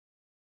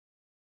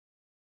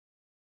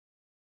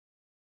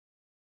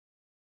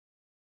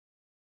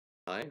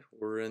Hi,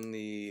 we're in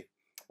the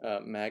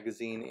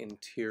magazine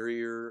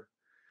interior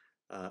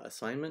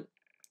assignment,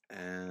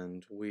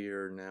 and we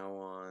are now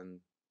on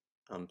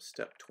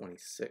step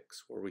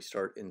 26, where we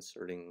start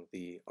inserting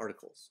the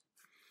articles.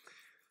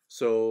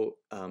 So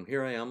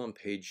here I am on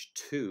page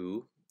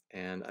 2,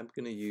 and I'm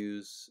going to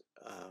use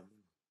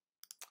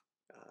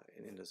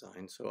in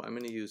InDesign. So I'm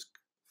going to use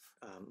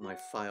my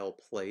file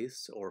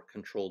place, or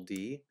Control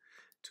D,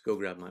 to go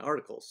grab my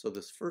articles. So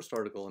this first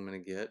article I'm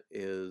going to get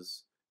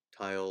is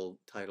titled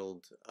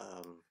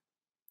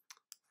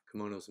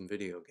Kimonos and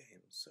Video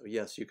Games. So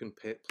yes, you can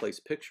place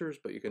pictures,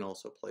 but you can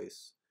also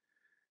place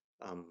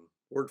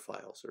Word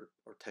files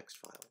or text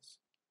files.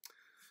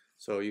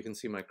 So you can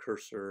see my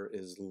cursor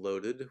is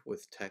loaded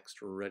with text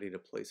ready to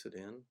place it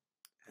in,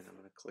 and I'm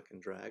going to click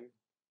and drag.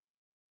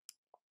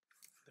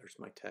 There's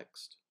my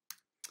text.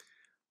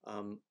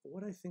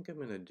 What I think I'm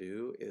going to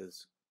do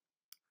is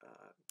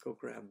go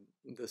grab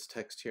this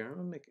text here. I'm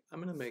going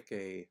to make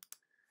a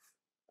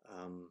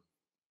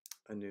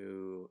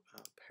new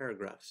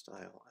paragraph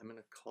style. I'm going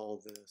to call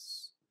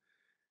this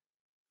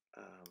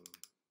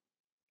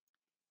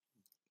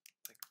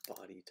like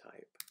body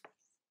type.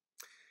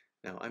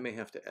 Now I may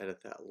have to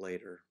edit that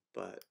later,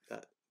 but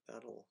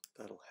that'll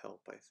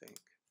help, I think.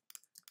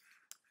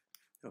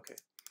 Okay,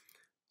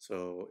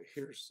 so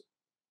here's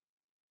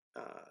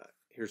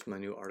my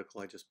new article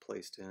I just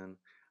placed in.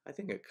 I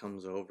think it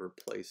comes over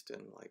placed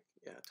in like,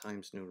 yeah,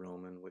 Times New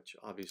Roman, which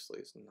obviously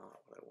is not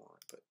what I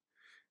want, but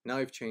now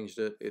I've changed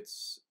it.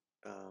 It's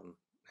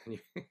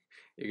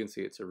you can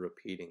see it's a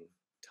repeating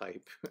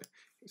type.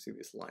 You see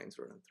these lines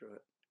running through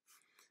it.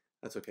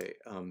 That's okay.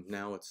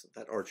 Now it's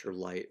that Archer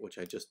Light, which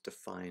I just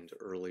defined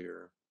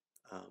earlier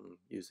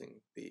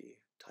using the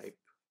type,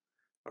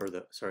 or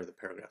the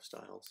paragraph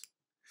styles.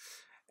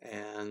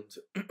 And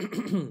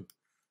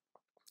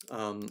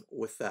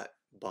with that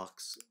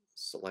box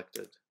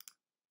selected,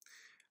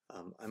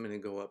 I'm going to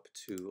go up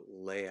to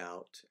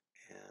Layout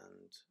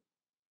and,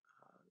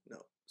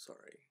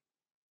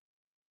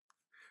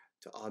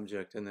 to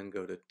Object, and then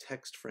go to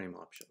Text Frame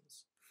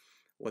Options.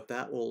 What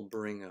that will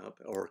bring up,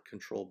 or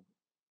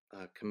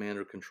Command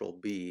or Control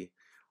B,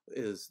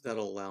 is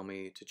that'll allow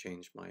me to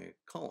change my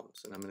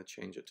columns, and I'm going to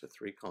change it to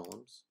 3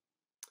 columns,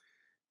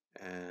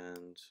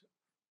 and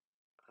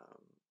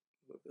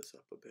move this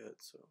up a bit.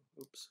 So,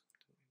 oops,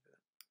 didn't mean that.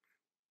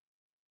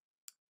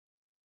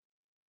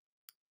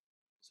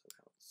 So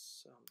now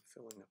it's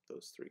filling up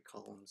those 3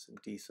 columns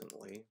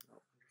decently,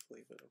 not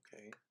wonderfully, but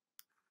okay.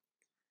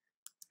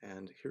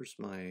 And here's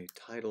my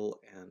title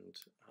and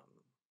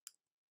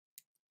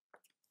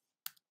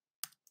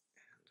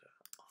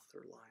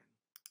author line.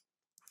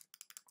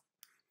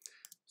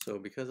 So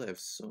because I have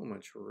so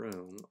much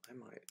room, I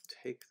might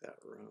take that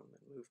room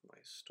and move my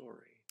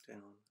story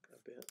down a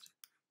bit.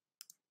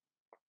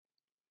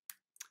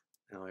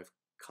 Now I've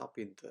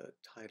copied the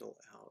title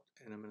out,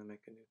 and I'm going to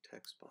make a new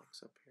text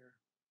box up here.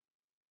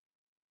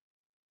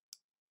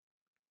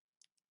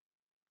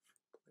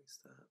 Place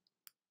that.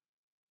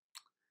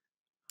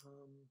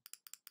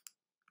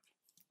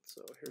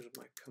 So here's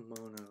my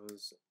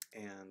Kimonos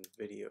and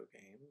Video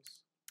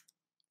Games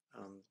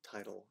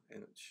title,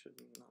 and it should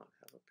not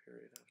have a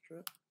period after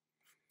it.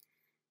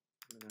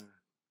 I'm going to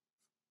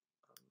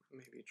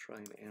maybe try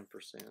an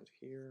ampersand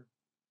here,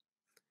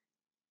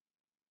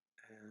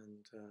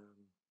 and I'm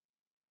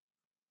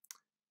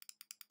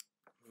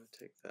going to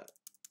take that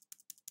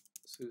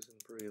Susan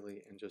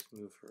Braley and just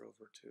move her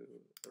over to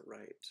the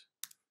right.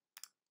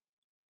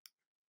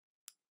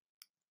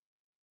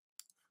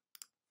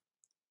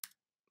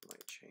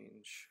 Might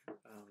change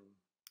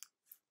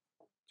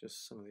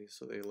just some of these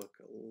so they look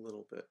a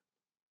little better.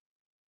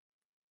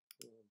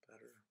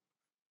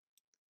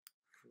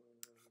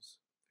 Kimonos,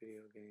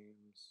 Video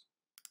Games.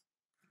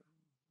 I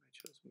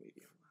chose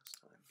medium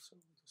last time, so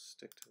we'll just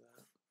stick to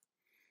that.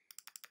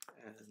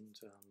 And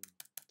let's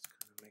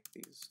kind of make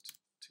these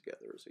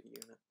together as a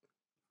unit.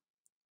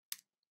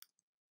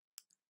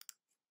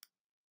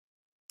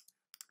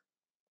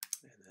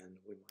 And then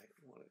we might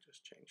want to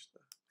just change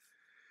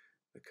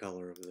the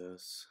color of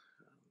this,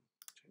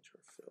 change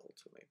our fill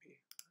to maybe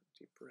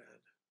deep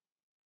red.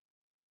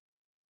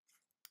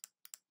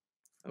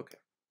 Okay,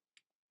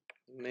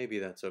 maybe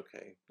that's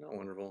okay. Not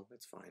wonderful,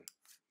 it's fine.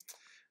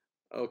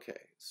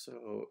 Okay,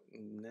 so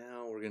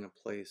now we're going to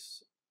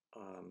place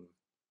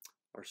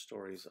our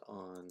stories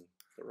on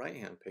the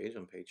right-hand page,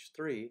 on page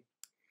 3.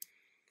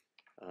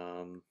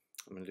 I'm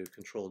going to do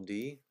Control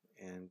D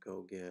and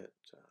go get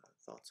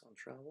Thoughts on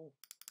Travel.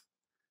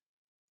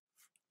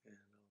 And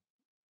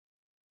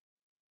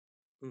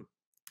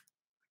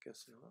I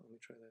guess not. Let me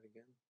try that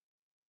again.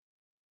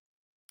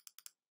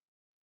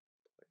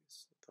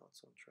 Place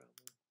Thoughts on Travel.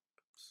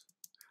 Oops.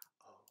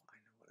 Oh, I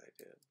know what I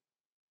did.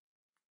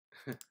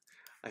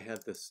 I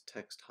had this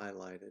text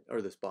highlighted,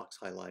 or this box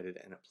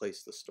highlighted, and it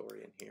placed the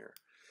story in here.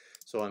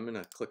 So I'm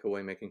going to click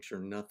away, making sure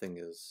nothing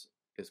is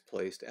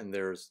placed, and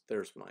there's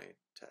my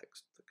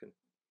text.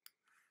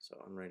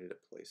 So I'm ready to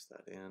place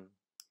that in.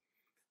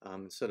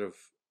 Instead of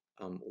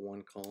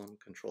 1 column,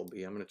 Control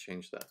B, I'm going to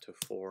change that to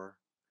 4,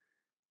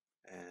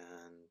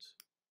 and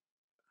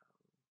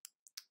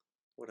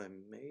what I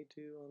may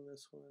do on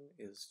this one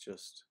is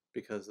just,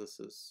 because this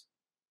is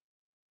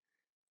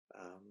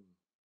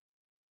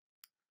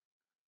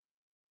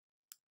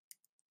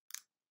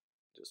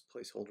just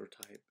placeholder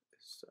type,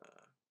 is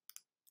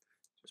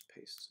just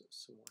paste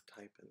some more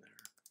type in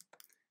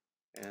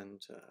there.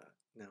 And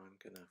now I'm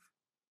going to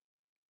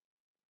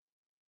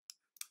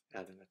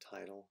add in a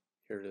title.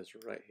 Here it is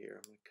right here.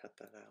 I'm going to cut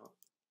that out.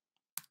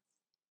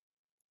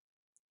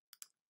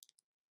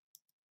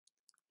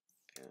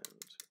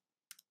 And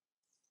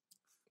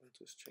we'll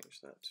just change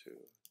that to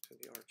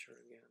the Archer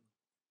again.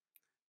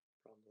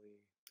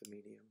 Probably the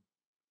medium.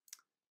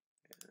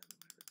 And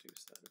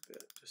reduce that a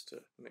bit just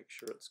to make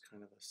sure it's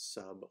kind of a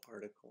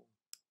sub-article.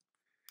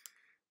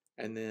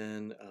 And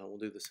then we'll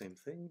do the same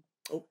thing.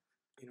 Oh,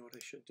 you know what I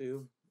should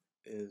do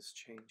is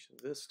change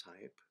this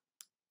type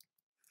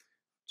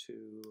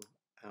to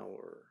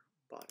our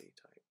body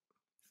type.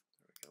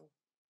 There we go.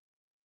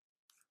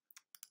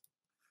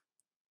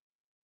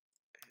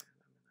 And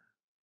I'm going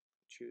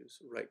to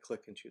choose,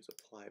 right-click and choose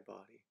Apply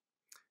Body,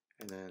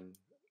 and then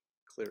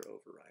Clear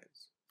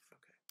Overrides.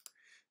 Okay.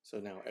 So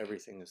now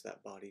everything is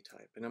that body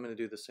type. And I'm going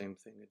to do the same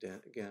thing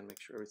again,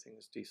 make sure everything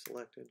is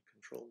deselected,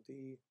 Control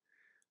D.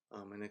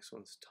 My next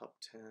one's top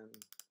 10,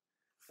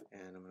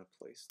 and I'm going to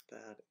place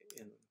that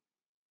in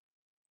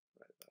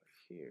right about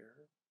here.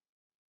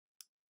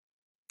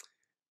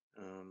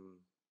 I'm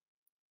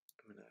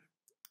going to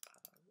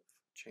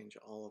change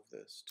all of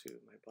this to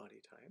my body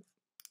type,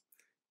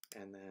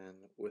 and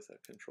then with a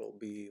Control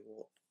B,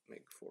 we'll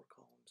make 4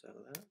 columns out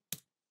of that.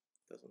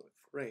 Doesn't look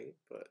great,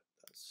 but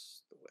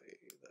that's the way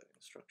the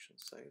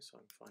instructions say, so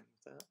I'm fine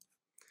with that.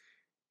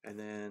 And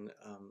then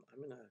I'm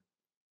going to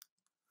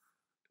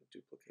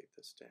duplicate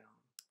this down,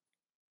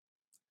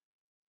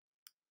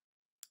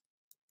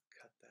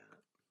 cut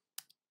that,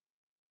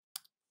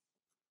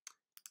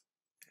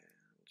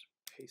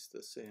 and paste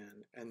this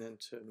in. And then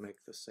to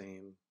make the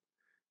same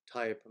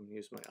type, I'm going to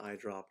use my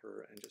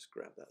eyedropper and just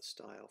grab that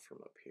style from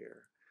up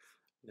here.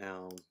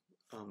 Now,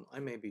 I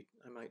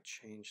might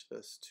change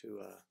this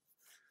to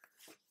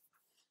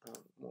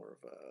more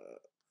of a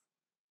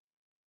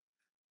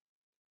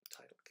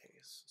title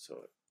case,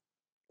 so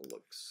it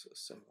looks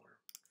similar.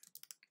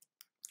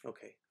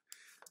 Okay,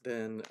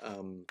 then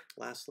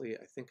lastly,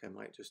 I think I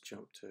might just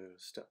jump to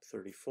step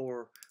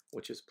 34,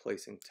 which is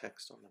placing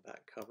text on the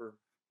back cover.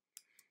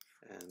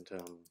 And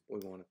we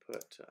want to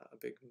put a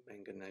big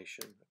manga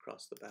nation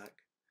across the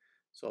back.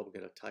 So I'll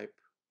get a type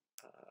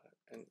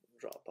and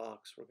draw a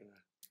box. We're going to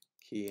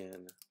key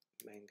in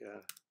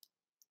manga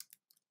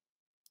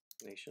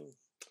nation,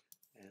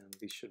 and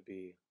these should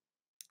be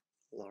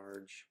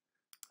large.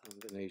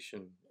 The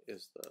nation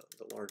is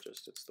the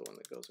largest. It's the one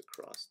that goes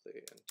across the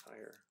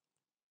entire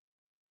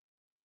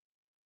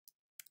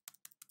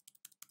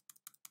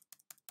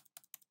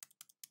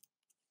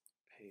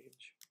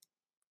page.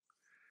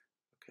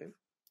 Okay,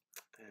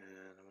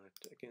 and I'm going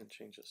to again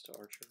change this to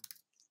Archer.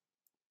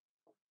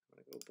 I'm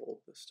going to go bold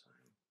this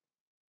time.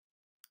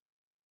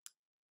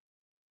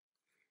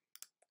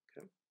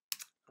 Okay,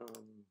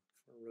 I'll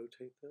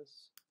rotate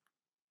this.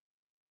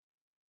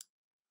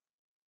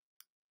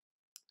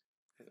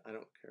 And I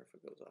don't care if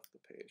it goes off the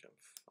page, I'm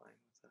fine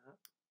with that.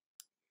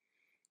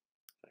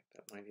 In fact,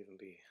 that might even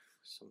be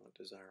somewhat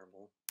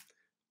desirable.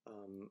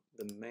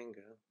 The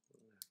manga, I'm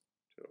going to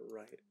do a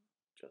right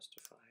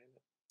justified,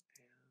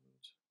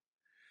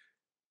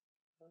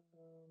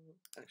 and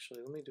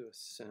actually let me do a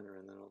center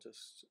and then I'll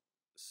just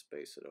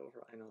space it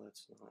over. I know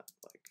that's not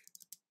like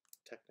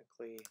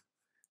technically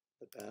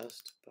the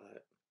best,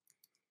 but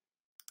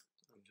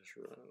I'm just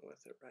running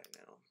with it right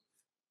now.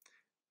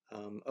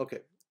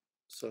 Okay.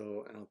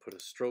 So, and I'll put a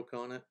stroke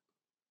on it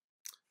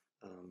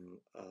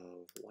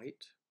of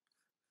white.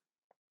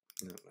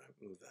 And I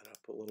might move that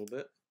up a little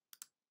bit.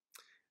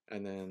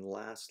 And then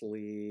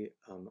lastly,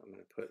 I'm going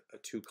to put a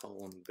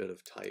 2-column bit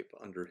of type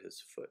under his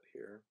foot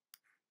here.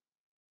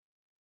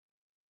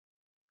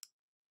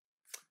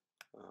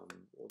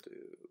 We'll do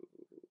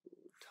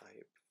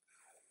type,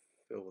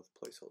 fill with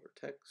placeholder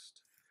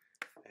text,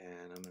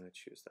 and I'm going to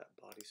choose that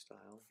body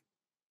style.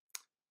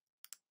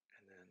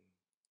 And then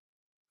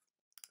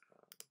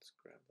let's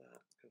grab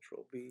that,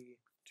 Control B,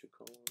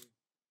 2-column,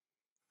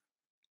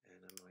 and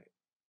I might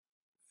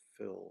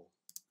fill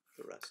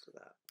the rest of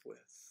that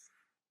with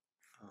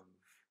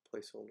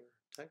placeholder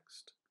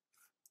text.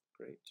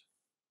 Great.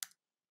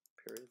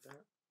 Period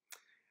that.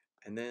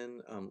 And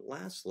then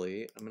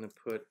lastly, I'm going to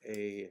put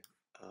a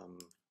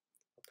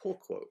pull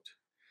quote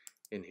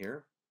in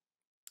here.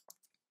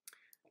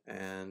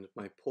 And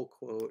my pull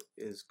quote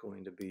is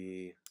going to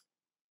be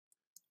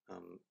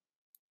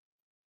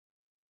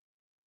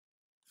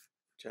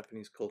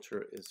Japanese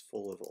culture is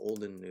full of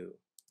old and new.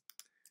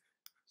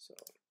 So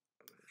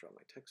I'm going to draw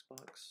my text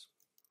box.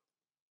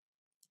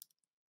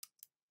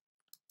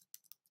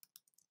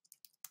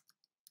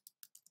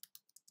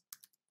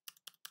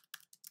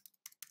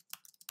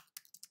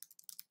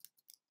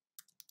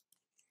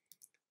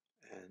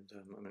 And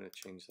I'm going to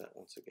change that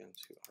once again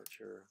to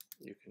Archer.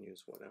 You can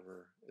use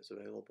whatever is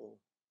available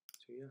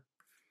to you.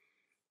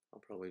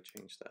 I'll probably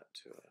change that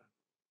to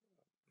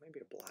a maybe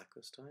a black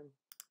this time.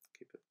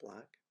 Keep it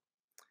black.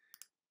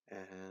 And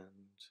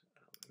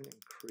I'm going to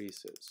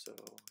increase it so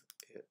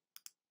it,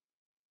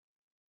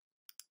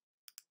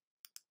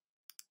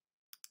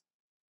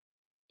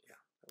 yeah,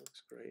 that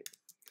looks great.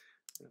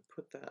 I'm going to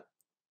put that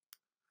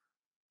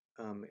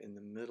in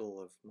the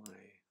middle of my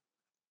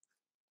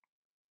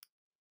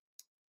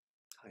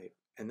type,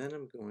 and then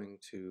I'm going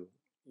to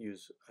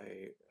use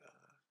a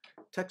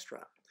text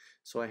wrap.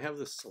 So I have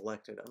this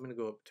selected. I'm going to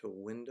go up to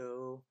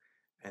Window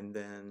and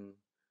then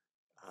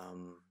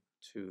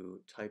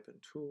to Type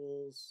and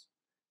Tools,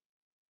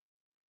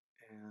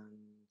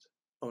 and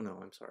oh no,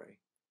 I'm sorry,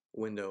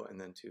 Window and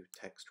then to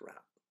Text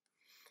Wrap.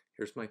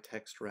 Here's my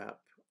text wrap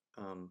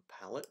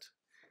palette,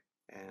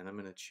 and I'm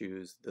going to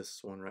choose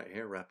this one right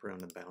here, wrap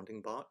around the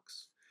bounding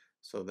box.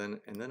 So then,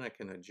 and then I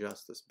can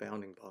adjust this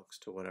bounding box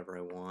to whatever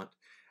I want.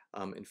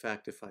 In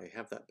fact, if I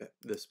have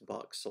this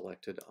box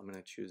selected, I'm going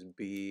to choose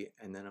B,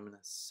 and then I'm going to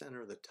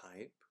center the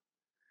type.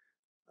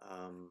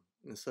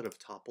 Instead of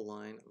top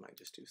align, I might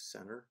just do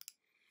center.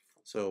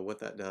 So what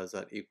that does,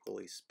 that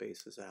equally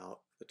spaces out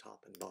the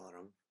top and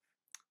bottom.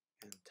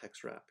 And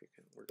text wrap,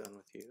 we're done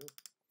with you.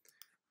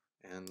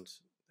 And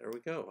there we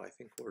go. I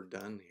think we're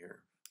done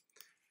here.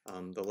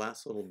 The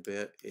last little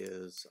bit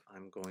is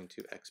I'm going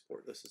to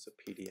export this as a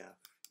PDF.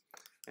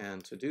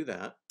 And to do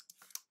that,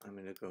 I'm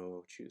going to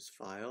go choose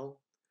File,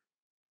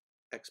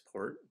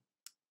 Export,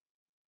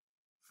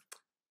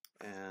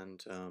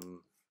 and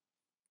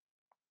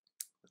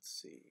let's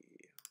see,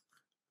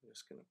 I'm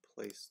just going to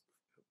place,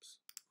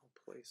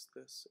 I'll place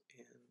this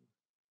in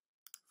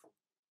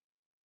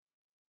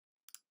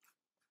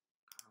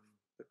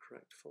the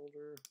correct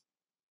folder,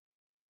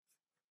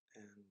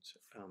 and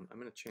I'm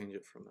going to change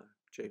it from a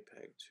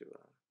JPEG to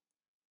a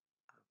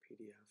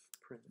PDF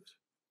print,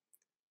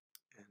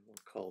 and we'll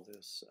call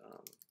this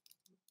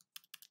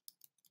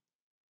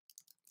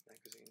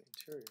magazine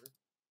interior.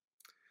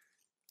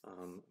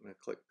 I'm going to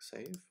click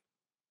Save,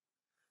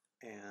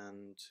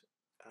 and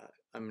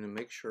I'm going to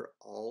make sure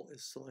all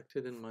is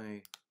selected in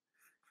my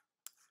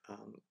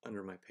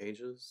under my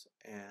pages,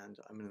 and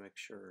I'm going to make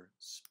sure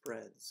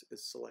spreads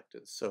is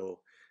selected so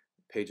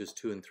pages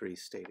 2 and 3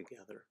 stay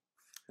together,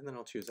 and then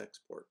I'll choose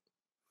export.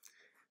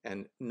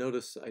 And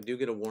notice I do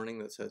get a warning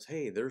that says,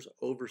 hey, there's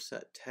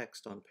overset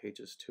text on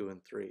pages 2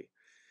 and 3.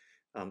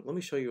 Let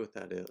me show you what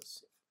that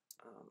is.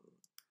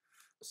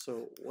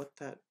 So what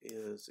that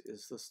is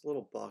this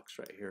little box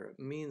right here.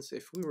 It means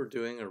if we were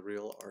doing a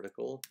real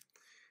article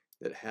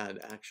that had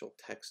actual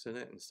text in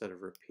it instead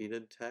of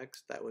repeated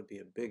text, that would be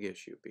a big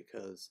issue,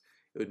 because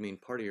it would mean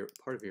part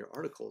of your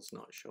article is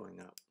not showing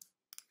up.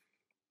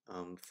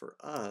 For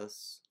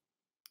us,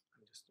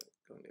 I'm just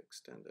going to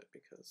extend it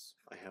because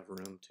I have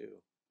room to.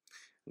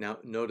 Now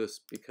notice,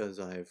 because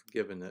I've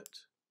given it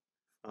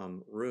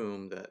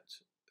room,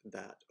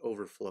 that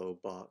overflow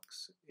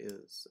box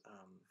is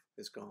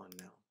gone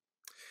now.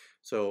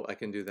 So I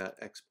can do that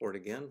export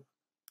again,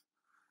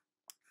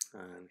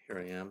 and here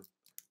I am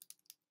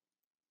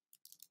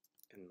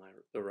in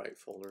the right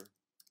folder.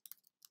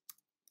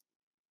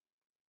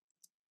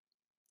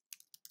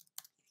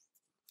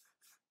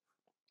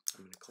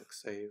 I'm going to click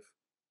Save,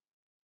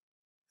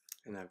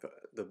 and I've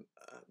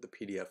the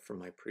PDF from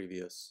my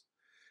previous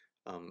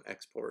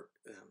export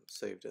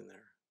saved in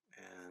there,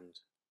 and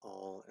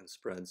all and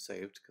spread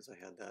saved because I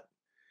had that.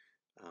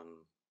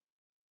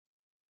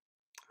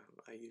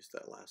 I used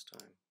that last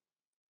time,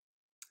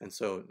 and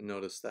so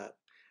notice that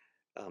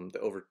the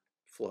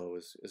overflow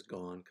is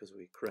gone because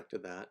we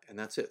corrected that, and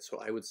that's it. So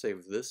I would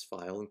save this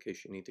file in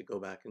case you need to go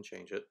back and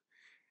change it,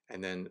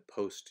 and then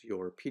post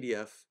your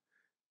PDF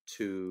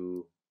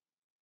to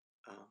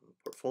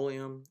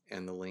Portfolio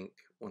and the link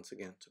once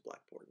again to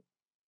Blackboard.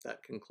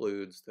 That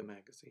concludes the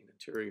magazine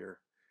interior